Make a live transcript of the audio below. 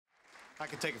I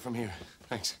can take it from here.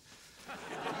 Thanks.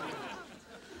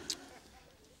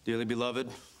 Dearly beloved,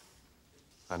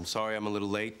 I'm sorry I'm a little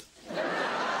late. You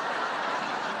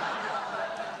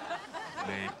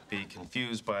may be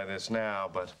confused by this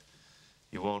now, but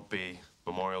you won't be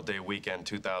Memorial Day weekend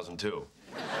 2002.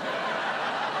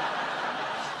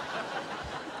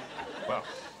 Well,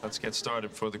 let's get started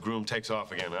before the groom takes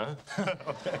off again, huh?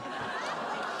 Okay.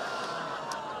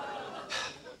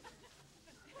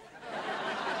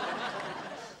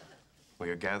 We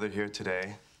are gathered here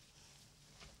today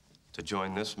to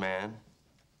join this man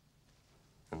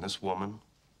and this woman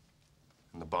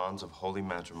in the bonds of holy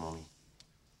matrimony.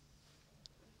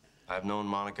 I've known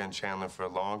Monica and Chandler for a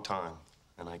long time,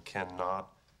 and I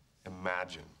cannot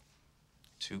imagine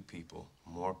two people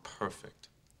more perfect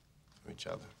for each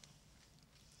other.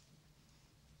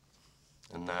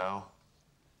 And now,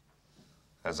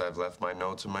 as I've left my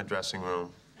notes in my dressing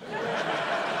room,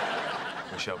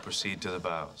 we shall proceed to the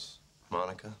vows.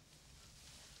 Monica?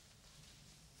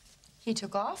 He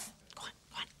took off? Go on,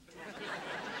 go on.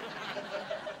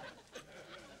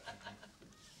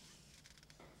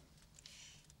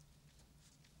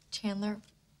 Chandler,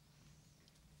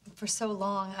 for so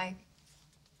long, I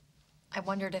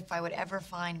wondered if I would ever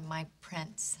find my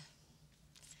prince,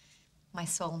 my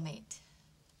soulmate.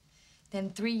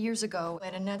 Then 3 years ago,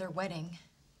 at another wedding,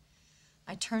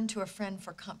 I turned to a friend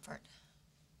for comfort.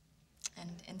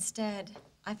 And instead,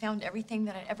 I found everything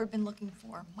that I'd ever been looking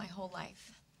for my whole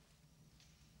life.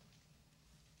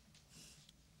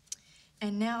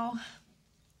 And now,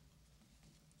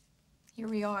 here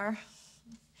we are,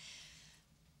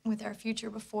 with our future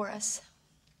before us.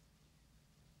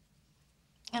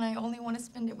 And I only want to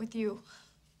spend it with you.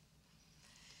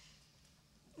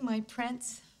 My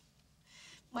prince,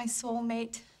 my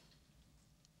soulmate,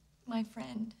 my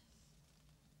friend.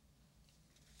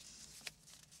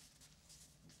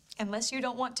 Unless you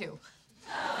don't want to.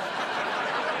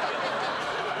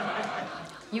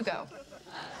 You go.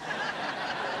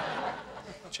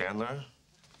 Chandler?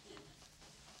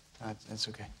 That's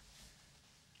okay.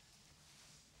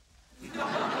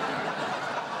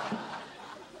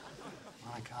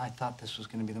 Monica, I thought this was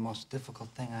going to be the most difficult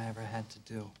thing I ever had to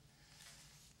do.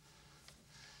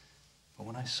 But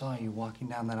when I saw you walking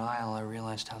down that aisle, I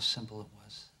realized how simple it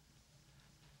was.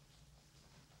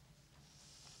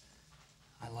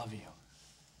 I love you.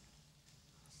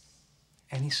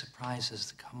 Any surprises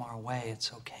that come our way,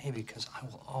 it's okay because I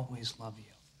will always love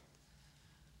you.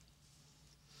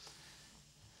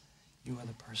 You are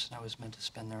the person I was meant to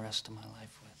spend the rest of my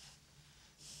life with.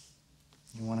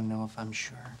 You want to know if I'm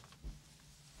sure?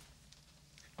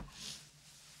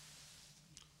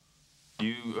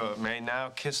 You may now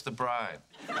kiss the bride.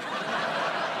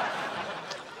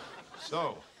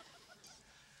 So,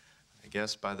 I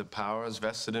guess by the powers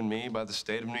vested in me by the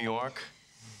state of New York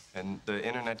and the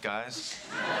internet guys,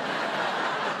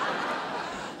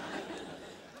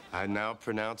 I now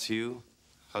pronounce you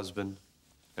husband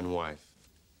and wife.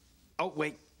 Oh,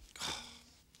 wait.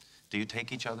 Do you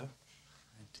take each other?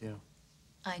 I do.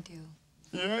 I do.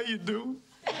 Yeah, you do.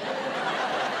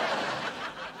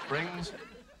 Rings?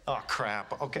 Oh,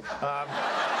 crap. Okay.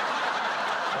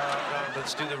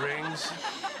 Let's do the rings.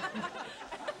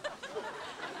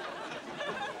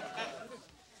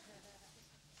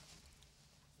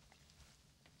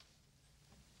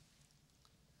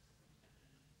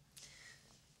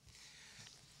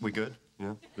 We good?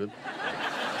 Yeah, good.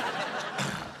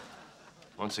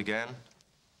 Once again,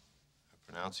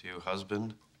 I pronounce you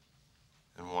husband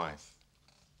and wife.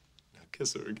 Now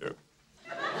kiss her again.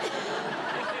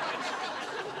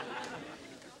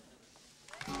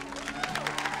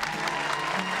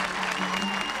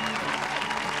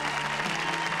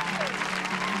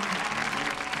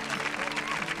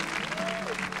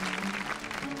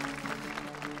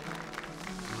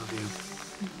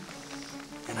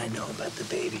 And I know about the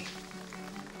baby.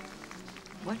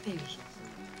 What baby?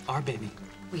 Our baby.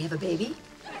 We have a baby?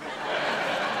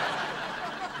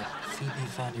 Yeah, Phoebe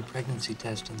found your pregnancy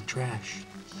test in the trash.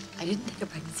 I didn't take a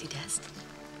pregnancy test.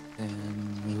 Then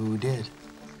who did?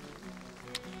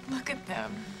 Look at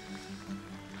them.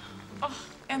 Oh,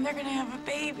 and they're gonna have a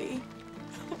baby.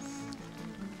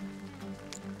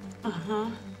 Uh-huh.